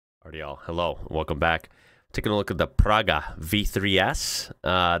Alrighty, y'all. Hello, welcome back. Taking a look at the PRAGA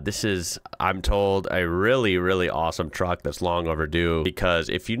V3S. This is, I'm told, a really awesome truck that's long overdue, because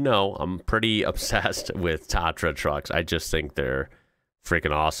if you know, I'm pretty obsessed with Tatra trucks. I just think they're freaking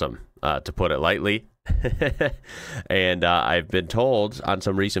awesome, to put it lightly. And I've been told on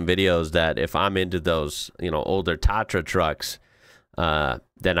some recent videos that if I'm into those, older Tatra trucks,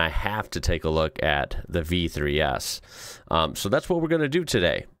 then I have to take a look at the V3S. So that's what we're going to do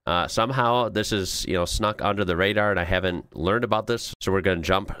today. Somehow this is, snuck under the radar and I haven't learned about this. So we're going to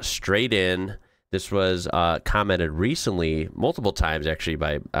jump straight in. This was commented recently, multiple times actually,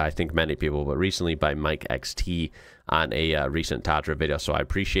 by I think many people, but recently by Mike XT on a recent Tatra video. So I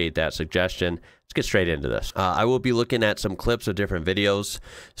appreciate that suggestion. Let's get straight into this. I will be looking at some clips of different videos.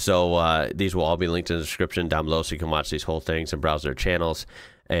 So these will all be linked in the description down below, so you can watch these whole things and browse their channels.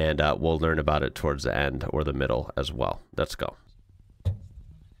 And we'll learn about it towards the end or the middle as well. Let's go.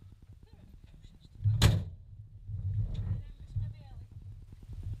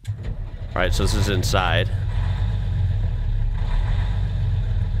 All right, so this is inside.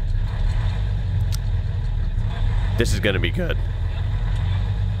 This is going to be good.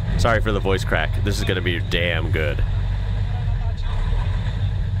 Sorry for the voice crack. This is going to be damn good.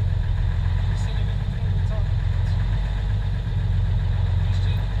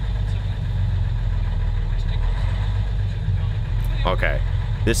 Okay,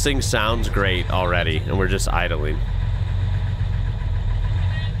 this thing sounds great already, and we're just idling.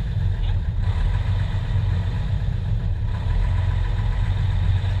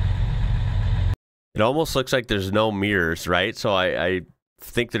 It almost looks like there's no mirrors, right? So I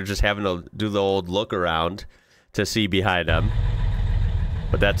think they're just having to do the old look around to see behind them.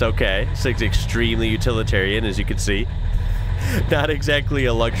 But that's okay. This thing's extremely utilitarian, as you can see. Not exactly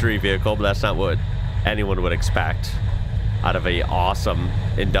a luxury vehicle, but that's not what anyone would expect out of a awesome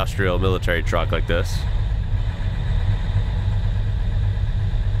industrial military truck like this.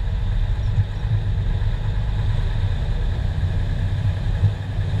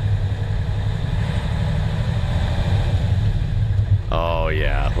 Oh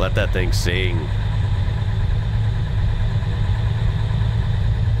yeah, let that thing sing.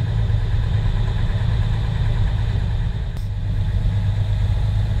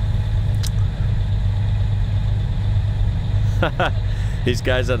 These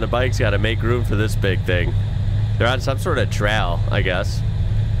guys on the bikes got to make room for this big thing. They're on some sort of trail, I guess.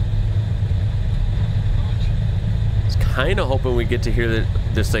 I was kind of hoping we get to hear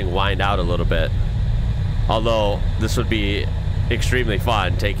this thing wind out a little bit. Although, this would be extremely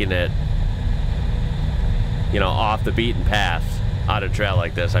fun, taking it, off the beaten path on a trail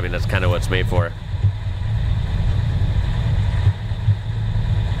like this. I mean, that's kind of what it's made for.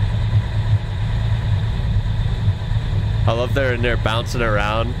 I love they're in there bouncing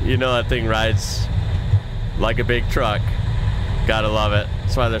around. That thing rides like a big truck. Gotta love it.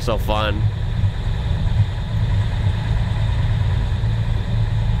 That's why they're so fun.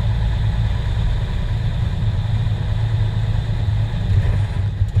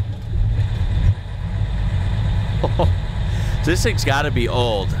 So this thing's got to be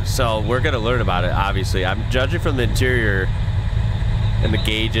old, so we're gonna learn about it. Obviously, I'm judging from the interior and the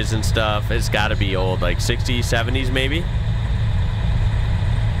gauges and stuff. It's got to be old, like 60s, 70s maybe.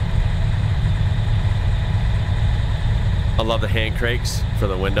 I love the hand cranks for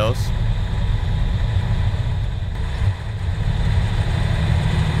the windows.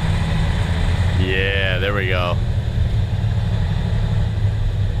 Yeah, there we go.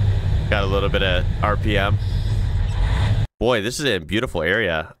 Got a little bit of RPM. Boy, this is a beautiful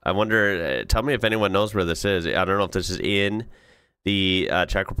area. I wonder, tell me if anyone knows where this is. I don't know if this is in the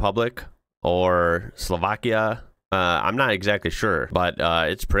Czech Republic or Slovakia. I'm not exactly sure, but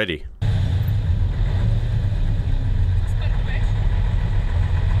it's pretty.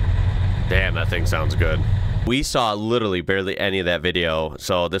 Damn, that thing sounds good. We saw literally barely any of that video,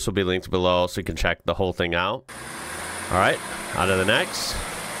 so this will be linked below so you can check the whole thing out. All right, on to the next.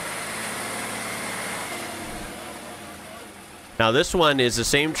 Now this one is the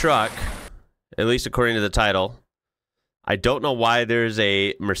same truck, at least according to the title. I don't know why there's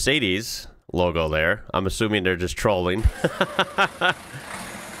a Mercedes logo there. I'm assuming they're just trolling.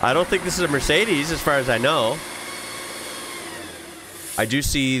 I don't think this is a Mercedes as far as I know. I do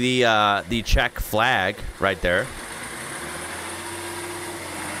see the Czech flag right there.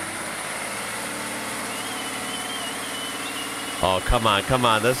 Oh, come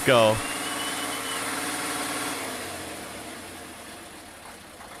on, let's go.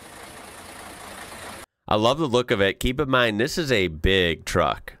 I love the look of it. Keep in mind, this is a big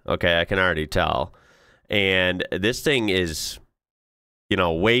truck. Okay, I can already tell. And this thing is you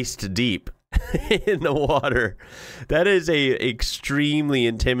know, waist deep in the water. That is a extremely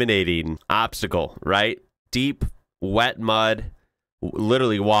intimidating obstacle, right? Deep, wet mud,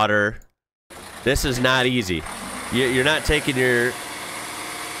 literally water. This is not easy. You're not taking your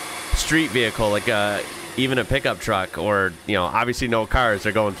street vehicle like even a pickup truck, or, you know, obviously no cars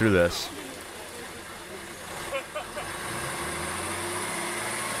are going through this.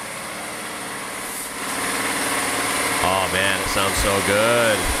 Oh man, it sounds so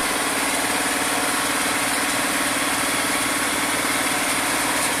good.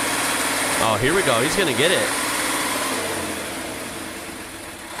 Oh, here we go. He's gonna get it.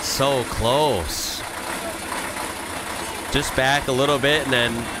 So close. Just back a little bit and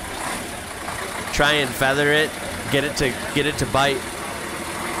then try and feather it. Get it to bite.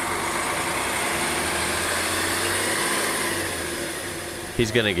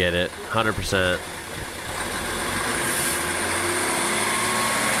 He's gonna get it, 100%.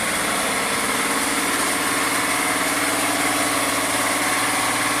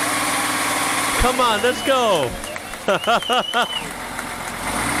 Come on, let's go.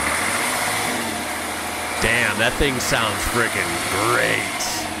 Damn, that thing sounds freaking great.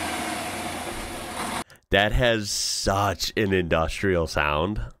 That has such an industrial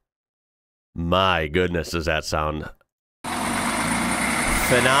sound. My goodness, does that sound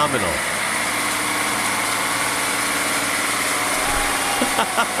phenomenal.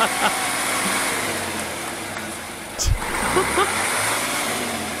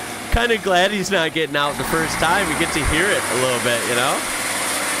 Kind of glad he's not getting out the first time. We get to hear it a little bit, you know?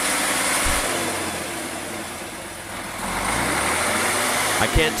 I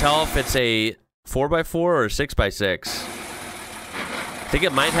can't tell if it's a 4x4 or a 6x6. I think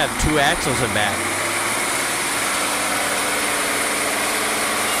it might have 2 axles in back.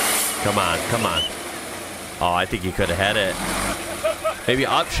 Come on, come on. Oh, I think he could have had it. Maybe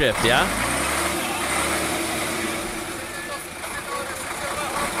upshift, yeah?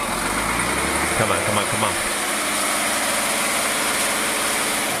 Come on, come on, come on.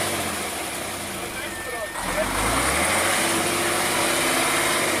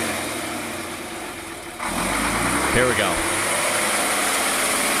 Here we go.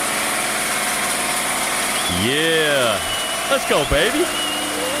 Yeah. Let's go, baby.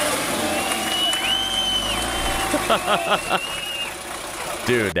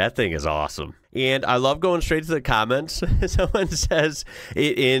 Dude, that thing is awesome. And I love going straight to the comments. Someone says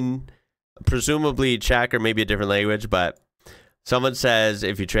it in presumably Czech or maybe a different language, but someone says,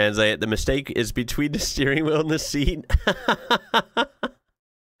 if you translate it, the mistake is between the steering wheel and the seat.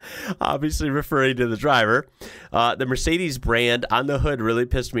 Obviously referring to the driver. The Mercedes brand on the hood really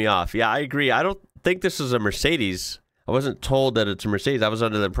pissed me off. Yeah, I agree. I don't think this is a Mercedes. I wasn't told that it's a Mercedes. I was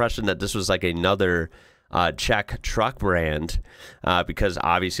under the impression that this was like another Czech truck brand, because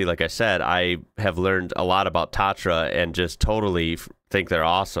obviously, like I said, I have learned a lot about Tatra and just totally think they're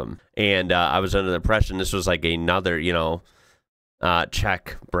awesome. And I was under the impression this was like another, you know,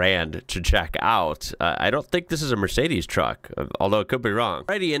 Czech brand to check out. I don't think this is a Mercedes truck, although it could be wrong.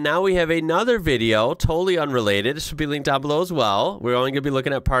 Alrighty, and now we have another video, totally unrelated. This will be linked down below as well. We're only going to be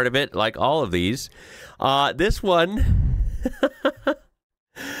looking at part of it, like all of these. This one,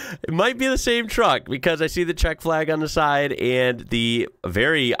 it might be the same truck because I see the Czech flag on the side and the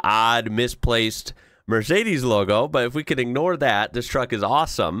very odd, misplaced Mercedes logo, but if we could ignore that, this truck is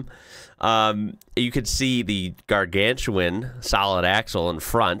awesome. You could see the gargantuan solid axle in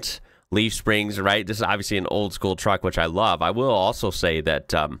front, leaf springs, right? This is obviously an old school truck, which I love. I will also say that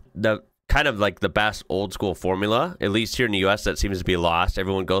the kind of like the best old school formula, at least here in the US, that seems to be lost.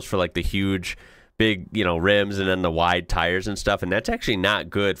 Everyone goes for like the huge, big, you know, rims and then the wide tires and stuff, and that's actually not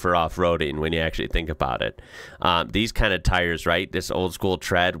good for off-roading when you actually think about it. These kind of tires, right? This old school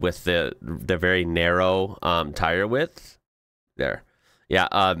tread with the very narrow tire width there. Yeah,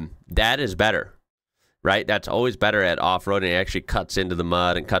 that is better, right? That's always better at off-roading. It actually cuts into the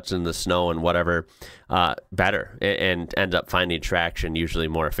mud and cuts into the snow and whatever better, and ends up finding traction usually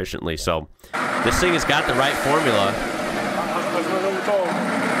more efficiently. So this thing has got the right formula.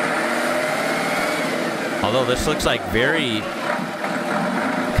 Although this looks like very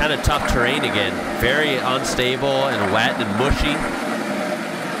kind of tough terrain again. Very unstable and wet and mushy.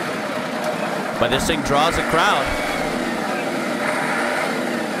 But this thing draws a crowd.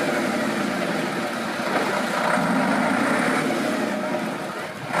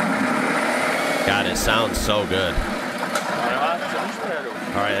 God, it sounds so good.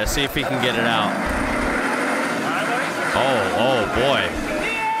 All right, let's see if he can get it out. Oh boy.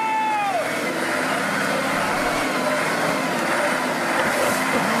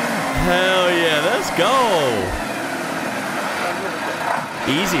 Hell yeah, let's go.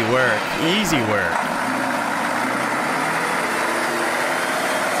 Easy work. Easy work.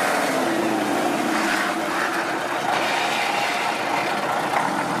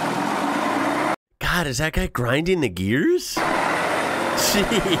 God, is that guy grinding the gears?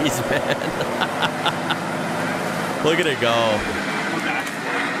 Jeez, man. Look at it go.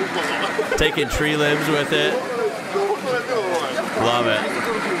 Taking tree limbs with it. Love it.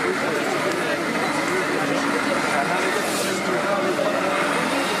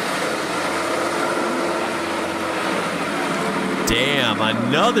 Damn,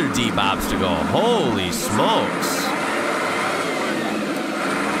 another deep obstacle. Holy smokes.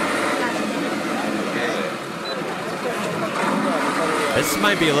 This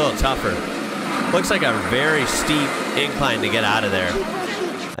might be a little tougher. Looks like a very steep incline to get out of there.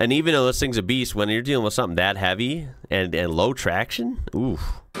 And even though this thing's a beast, when you're dealing with something that heavy and low traction, ooh,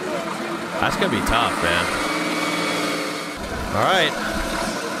 that's gonna be tough, man. All right.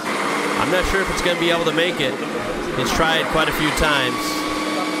 I'm not sure if it's gonna be able to make it. It's tried quite a few times.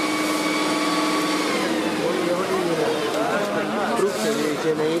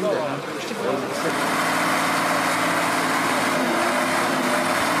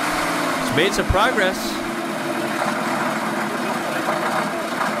 It's made some progress.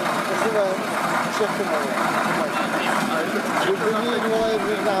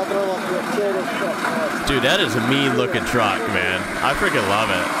 Dude, that is a mean looking truck, man. I freaking love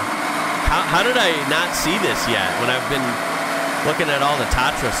it. How did I not see this yet when I've been looking at all the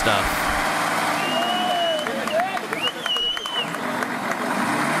Tatra stuff?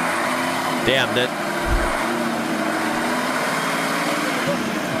 Damn, that.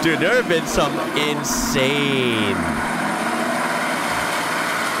 Dude, there have been some insane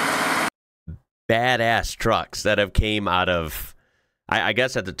badass trucks that have came out of, I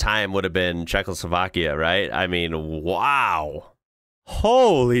guess at the time would have been Czechoslovakia, right? I mean, wow.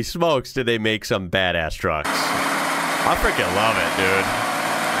 Holy smokes, did they make some badass trucks. I freaking love it, dude.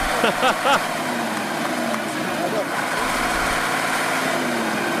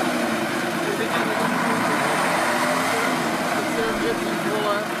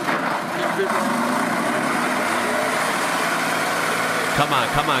 Come on,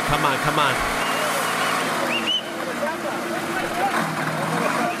 come on, come on, come on.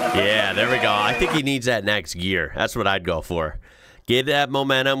 Yeah, there we go. I think he needs that next gear. That's what I'd go for. Get that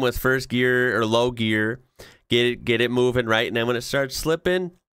momentum with first gear or low gear. Get it moving right, and then when it starts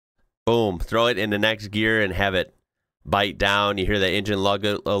slipping, boom, throw it in the next gear and have it bite down. You hear the engine lug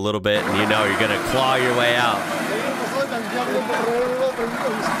a little bit, and you know you're gonna claw your way out.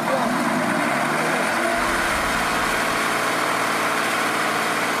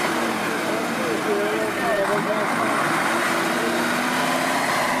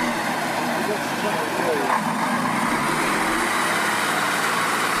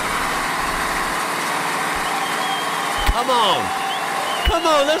 Come on. Come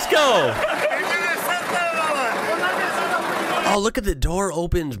on, let's go. Oh, look at the door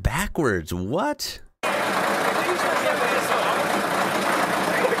opens backwards. What?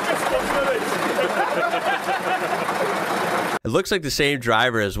 It looks like the same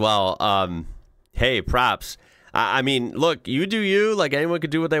driver as well. Hey, props. I mean, look, you do you. Like, anyone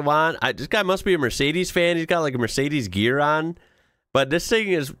could do what they want. This guy must be a Mercedes fan. He's got, like, a Mercedes gear on. But this thing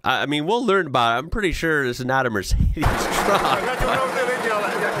is, I mean, we'll learn about it. I'm pretty sure this is not a Mercedes truck.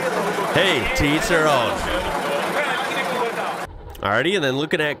 Hey, to each their own. Alrighty, and then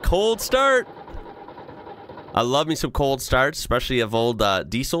looking at cold start. I love me some cold starts, especially of old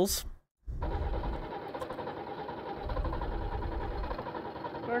diesels.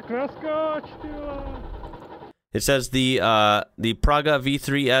 It says the PRAGA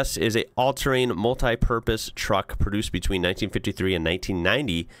V3S is an all-terrain multi-purpose truck produced between 1953 and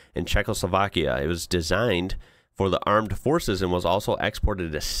 1990 in Czechoslovakia. It was designed for the armed forces and was also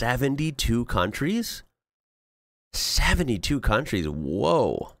exported to 72 countries. 72 countries.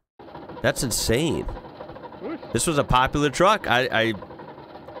 Whoa. That's insane. This was a popular truck. I'm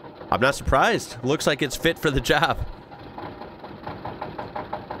not surprised. Looks like it's fit for the job.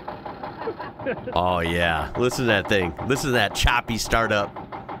 Oh, yeah. Listen to that thing. Listen to that choppy startup.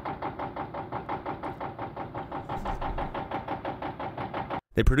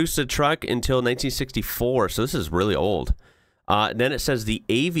 They produced the truck until 1964, so this is really old. Then it says the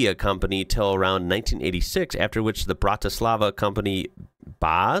Avia company till around 1986, after which the Bratislava company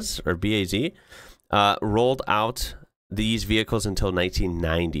BAZ, or B-A-Z, rolled out these vehicles until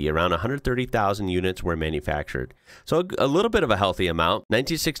 1990. Around 130,000 units were manufactured. So a little bit of a healthy amount.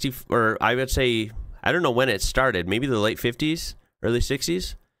 1960, or I would say, I don't know when it started, maybe the late 50s, early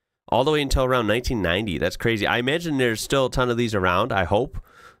 60s, all the way until around 1990. That's crazy. I imagine there's still a ton of these around, I hope,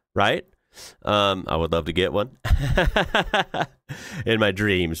 right? I would love to get one in my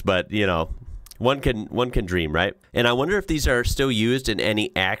dreams, but you know, one can dream, right? And I wonder if these are still used in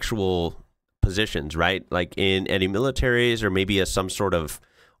any actual positions, right? Like in any militaries or maybe as some sort of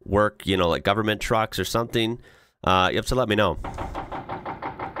work, you know, like government trucks or something. You have to let me know.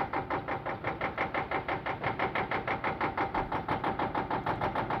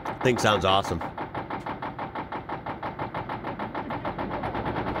 Thing sounds awesome.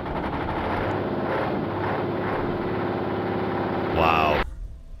 Wow.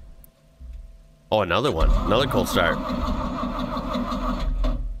 Oh, another one. Another cold start.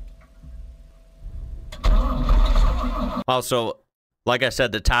 Also, like I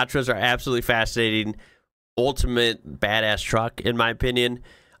said, the Tatras are absolutely fascinating. Ultimate badass truck, in my opinion.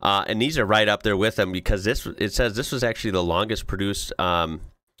 And these are right up there with them because it says this was actually the longest produced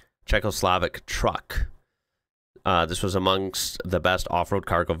Czechoslovak truck. This was amongst the best off-road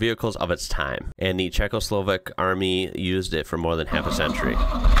cargo vehicles of its time. And the Czechoslovak army used it for more than half a century.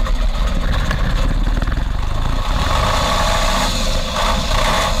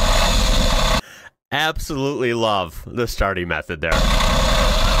 Absolutely love the starting method there.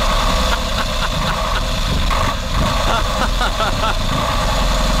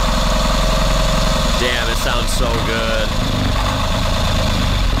 Damn, it sounds so good.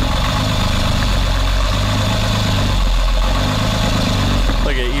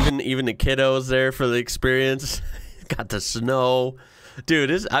 Look at even the kiddos there for the experience. Got the snow.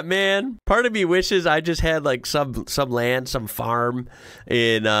 Dude, man, part of me wishes I just had like some land, some farm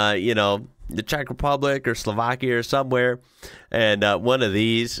in you know, the Czech Republic or Slovakia or somewhere, and one of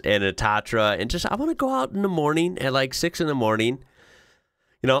these and a Tatra, and just I want to go out in the morning at like 6 in the morning.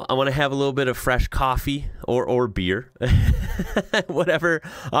 You know, I want to have a little bit of fresh coffee or beer, whatever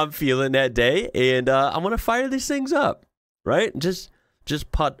I'm feeling that day, and I want to fire these things up, right? Just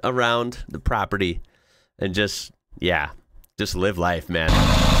putt around the property and just live life, man.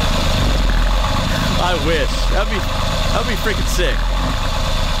 I wish. That'd be freaking sick.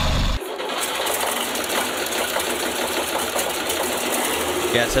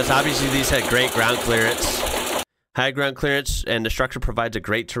 Yeah, it says obviously these had great ground clearance. High ground clearance, and the structure provides a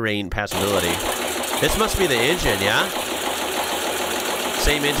great terrain passability. This must be the engine, yeah?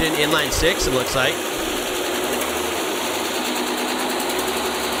 Same engine, inline 6, it looks like.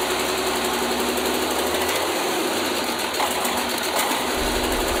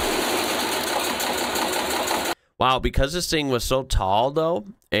 Wow, because this thing was so tall, though,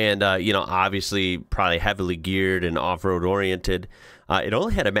 and, you know, obviously probably heavily geared and off-road oriented, it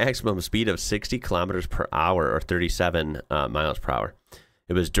only had a maximum speed of 60 kilometers per hour, or 37 miles per hour.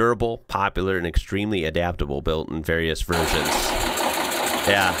 It was durable, popular, and extremely adaptable, built in various versions.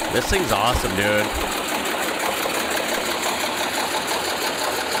 Yeah, this thing's awesome, dude.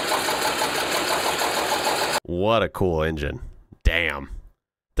 What a cool engine. Damn.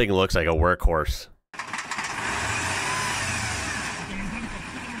 Thing looks like a workhorse.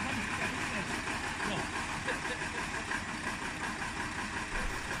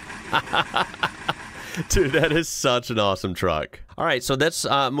 Dude, that is such an awesome truck. All right, so let's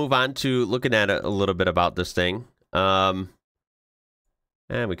move on to looking at a little bit about this thing. And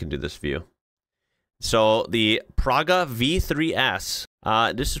we can do this view. So the PRAGA V3S.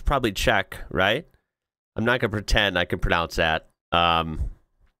 This is probably Czech, right? I'm not going to pretend I can pronounce that.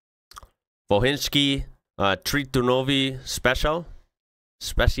 Vojenský tritunový special?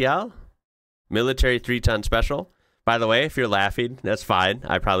 Military 3-ton special. By the way, if you're laughing, that's fine.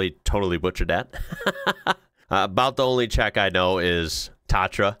 I probably totally butchered that. About the only Czech I know is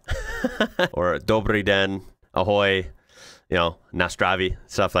Tatra or Dobrý den, ahoy, you know, Nastravi,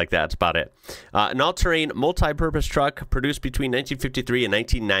 stuff like that. That's about it. An all-terrain multi-purpose truck produced between 1953 and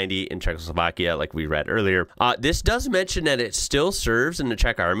 1990 in Czechoslovakia, like we read earlier. This does mention that it still serves in the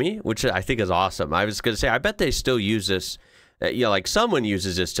Czech army, which I think is awesome. I was going to say, I bet they still use this. You know, like someone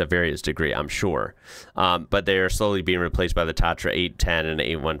uses this to various degree, I'm sure. But they are slowly being replaced by the Tatra 810 and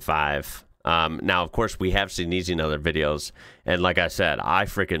 815. Now, of course, we have seen these in other videos. And like I said, I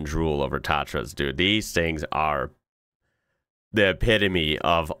freaking drool over Tatras, dude. These things are the epitome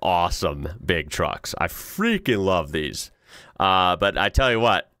of awesome big trucks. I freaking love these. But I tell you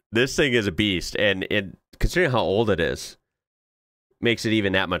what, this thing is a beast. And considering how old it is, makes it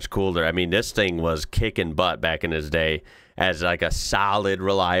even that much cooler. I mean, this thing was kicking butt back in its day as like a solid,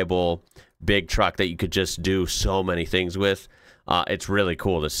 reliable, big truck that you could just do so many things with. It's really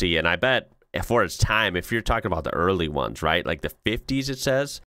cool to see. And I bet for its time, if you're talking about the early ones, right, like the 50s, it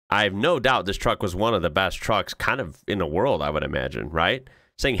says, I have no doubt this truck was one of the best trucks kind of in the world, I would imagine, right?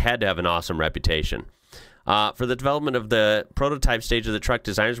 This thing had to have an awesome reputation. For the development of the prototype stage of the truck,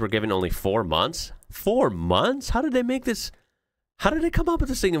 designers were given only 4 months. 4 months? How did they make this? How did they come up with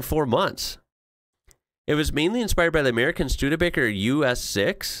this thing in 4 months? It was mainly inspired by the American Studebaker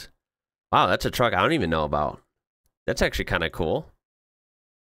US6. Wow, that's a truck I don't even know about. That's actually kind of cool.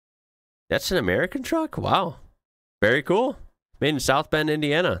 That's an American truck? Wow. Very cool. Made in South Bend,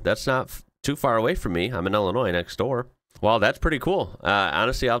 Indiana. That's not too far away from me. I'm in Illinois next door. Wow, that's pretty cool.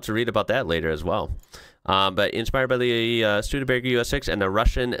 Honestly, I'll have to read about that later as well. But inspired by the Studebaker US6 and the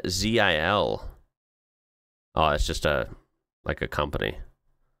Russian ZIL. Oh, it's just like a company.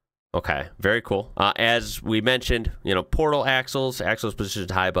 Okay, very cool. As we mentioned, you know, portal axles positioned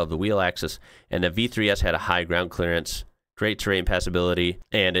high above the wheel axis, and the V3S had a high ground clearance, great terrain passability,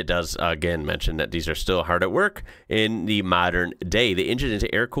 and it does, again, mention that these are still hard at work in the modern day. The engine is an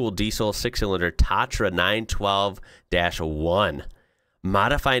air-cooled diesel 6-cylinder Tatra 912-1.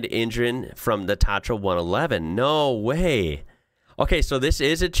 Modified engine from the Tatra 111. No way. Okay, so this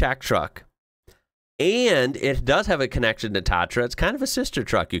is a Czech truck. And it does have a connection to Tatra. It's kind of a sister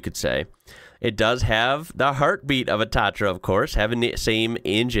truck, you could say. It does have the heartbeat of a Tatra, of course, having the same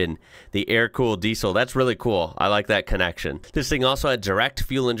engine, the air-cooled diesel. That's really cool. I like that connection. This thing also had direct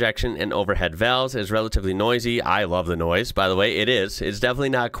fuel injection and overhead valves. It's relatively noisy. I love the noise, by the way. It is. It's definitely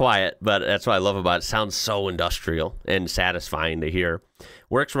not quiet, but that's what I love about it. It sounds so industrial and satisfying to hear.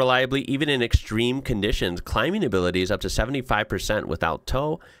 Works reliably even in extreme conditions. Climbing ability is up to 75% without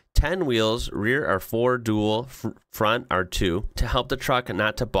tow. 10 wheels, rear are 4 dual, front are 2, to help the truck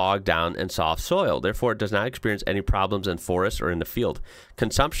not to bog down in soft soil. Therefore, it does not experience any problems in forests or in the field.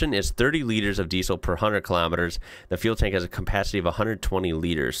 Consumption is 30 liters of diesel per 100 kilometers. The fuel tank has a capacity of 120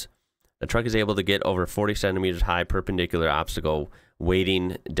 liters. The truck is able to get over 40 centimeters high perpendicular obstacle.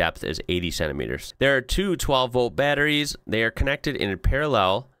 Wading depth is 80 centimeters. There are 2 12-volt batteries. They are connected in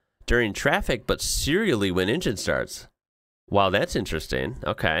parallel during traffic, but serially when engine starts. Wow, that's interesting.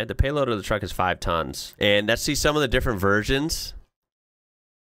 Okay, the payload of the truck is 5 tons. And let's see some of the different versions.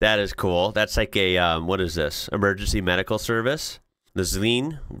 That is cool. That's like a, what is this? Emergency medical service. The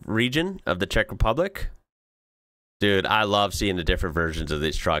Zlín region of the Czech Republic. Dude, I love seeing the different versions of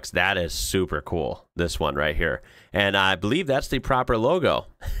these trucks. That is super cool, this one right here. And I believe that's the proper logo.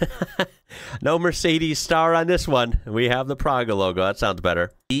 No Mercedes star on this one. We have the Praga logo. That sounds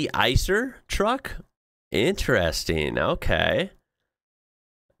better. The Icer truck. Interesting. Okay.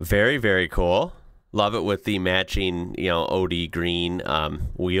 Very, very cool. Love it with the matching, you know, OD green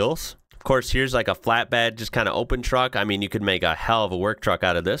wheels. Of course, here's like a flatbed, just kind of open truck. I mean, you could make a hell of a work truck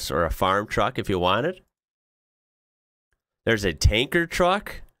out of this, or a farm truck if you wanted. There's a tanker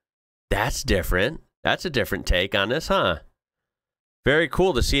truck. That's different. That's a different take on this, huh? Very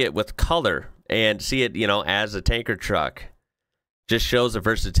cool to see it with color and see it, you know, as a tanker truck. Just shows the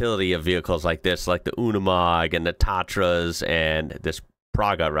versatility of vehicles like this, like the Unimog and the Tatras and this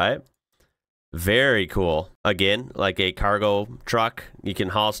Praga, right? Very cool. Again, like a cargo truck you can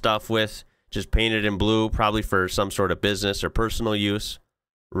haul stuff with, just painted in blue, probably for some sort of business or personal use.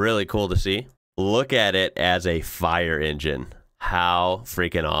 Really cool to see. Look at it as a fire engine. How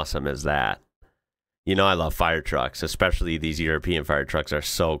freaking awesome is that? You know I love fire trucks, especially these European fire trucks are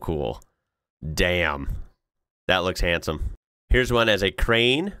so cool. Damn. That looks handsome. Here's one as a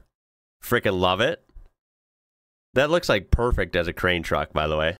crane. Freaking love it. That looks like perfect as a crane truck, by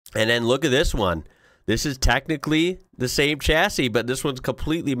the way. And then look at this one. This is technically the same chassis, but this one's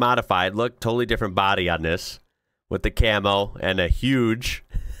completely modified. Look, totally different body on this with the camo and a huge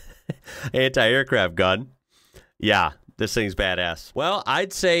anti-aircraft gun. Yeah, this thing's badass. Well,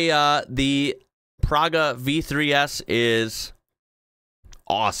 I'd say the Praga V3S is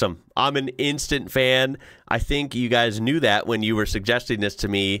awesome. I'm an instant fan. I think you guys knew that when you were suggesting this to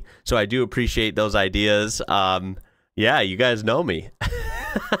me, so I do appreciate those ideas. Yeah, you guys know me.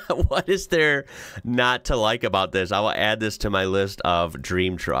 What is there not to like about this? I will add this to my list of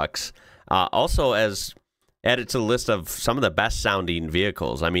dream trucks. Also, add it to the list of some of the best sounding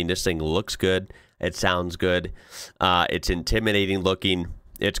vehicles. I mean, this thing looks good. It sounds good. It's intimidating looking.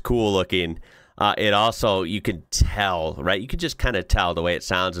 It's cool looking. It also, you can tell, right? You can just kind of tell the way it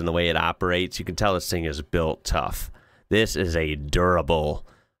sounds and the way it operates. You can tell this thing is built tough. This is a durable,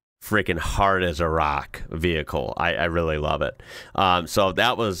 freaking hard as a rock vehicle. I really love it. So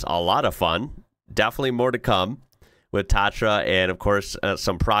that was a lot of fun. Definitely more to come with Tatra and, of course,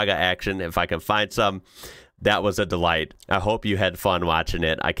 some Praga action if I can find some. That was a delight. I hope you had fun watching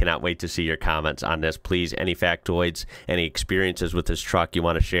it. I cannot wait to see your comments on this. Please, any factoids, any experiences with this truck you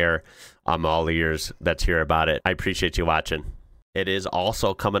want to share, I'm all ears. Let's hear about it. I appreciate you watching. It is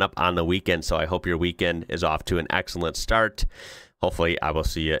also coming up on the weekend, so I hope your weekend is off to an excellent start. hopefully I will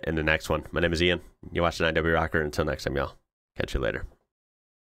see you in the next one. My name is Ian. You're watching IWrocker. Until next time, y'all. Catch you later.